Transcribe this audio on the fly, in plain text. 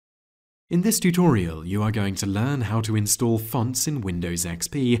In this tutorial, you are going to learn how to install fonts in Windows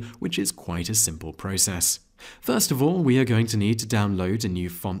XP, which is quite a simple process. First of all, we are going to need to download a new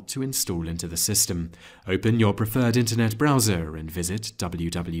font to install into the system. Open your preferred internet browser and visit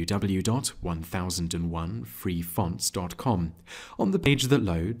www.1001freefonts.com. On the page that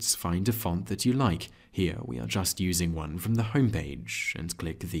loads, find a font that you like. Here we are just using one from the homepage, and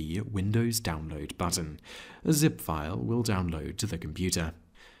click the Windows Download button. A zip file will download to the computer.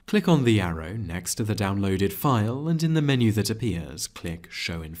 Click on the arrow next to the downloaded file, and in the menu that appears, click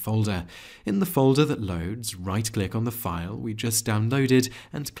Show in Folder. In the folder that loads, right-click on the file we just downloaded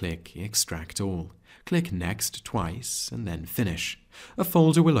and click Extract All. Click Next twice and then Finish. A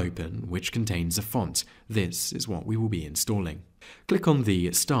folder will open which contains a font. This is what we will be installing. Click on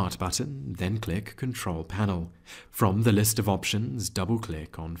the Start button, then click Control Panel. From the list of options,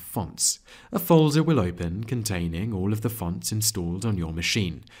 double-click on Fonts. A folder will open containing all of the fonts installed on your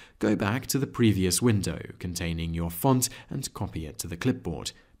machine. Go back to the previous window containing your font and copy it to the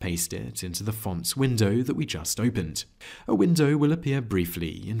clipboard. Paste it into the fonts window that we just opened. A window will appear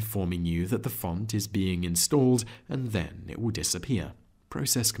briefly, informing you that the font is being installed, and then it will disappear.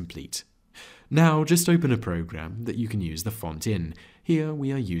 Process complete. Now just open a program that you can use the font in. Here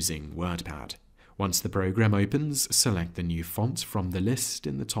we are using WordPad. Once the program opens, select the new font from the list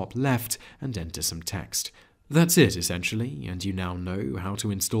in the top left and enter some text. That's it essentially, and you now know how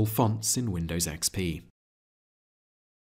to install fonts in Windows XP.